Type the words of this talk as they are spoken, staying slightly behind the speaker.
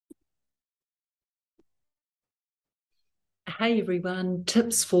Hey everyone,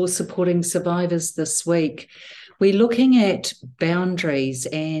 tips for supporting survivors this week. We're looking at boundaries,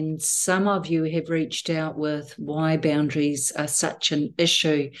 and some of you have reached out with why boundaries are such an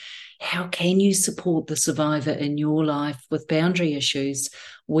issue. How can you support the survivor in your life with boundary issues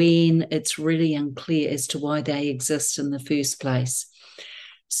when it's really unclear as to why they exist in the first place?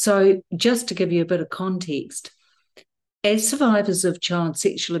 So, just to give you a bit of context, as survivors of child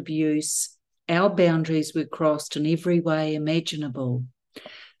sexual abuse, our boundaries were crossed in every way imaginable.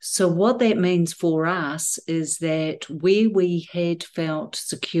 So, what that means for us is that where we had felt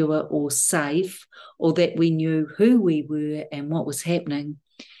secure or safe, or that we knew who we were and what was happening,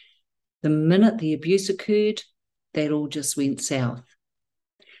 the minute the abuse occurred, that all just went south.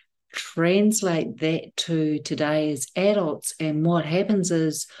 Translate that to today as adults, and what happens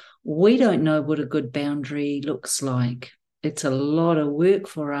is we don't know what a good boundary looks like. It's a lot of work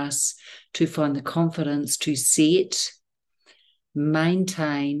for us to find the confidence to set,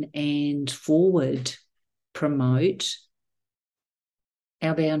 maintain, and forward promote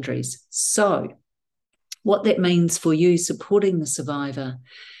our boundaries. So, what that means for you supporting the survivor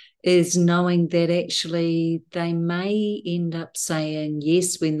is knowing that actually they may end up saying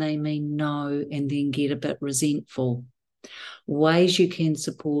yes when they mean no and then get a bit resentful. Ways you can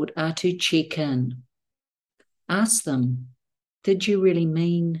support are to check in. Ask them, did you really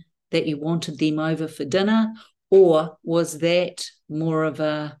mean that you wanted them over for dinner, or was that more of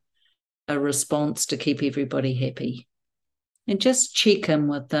a response to keep everybody happy? And just check in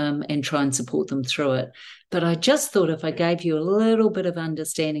with them and try and support them through it. But I just thought if I gave you a little bit of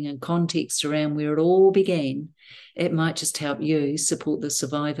understanding and context around where it all began, it might just help you support the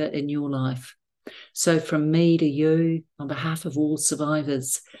survivor in your life. So from me to you, on behalf of all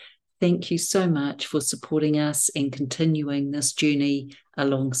survivors, thank you so much for supporting us and continuing this journey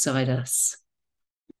alongside us.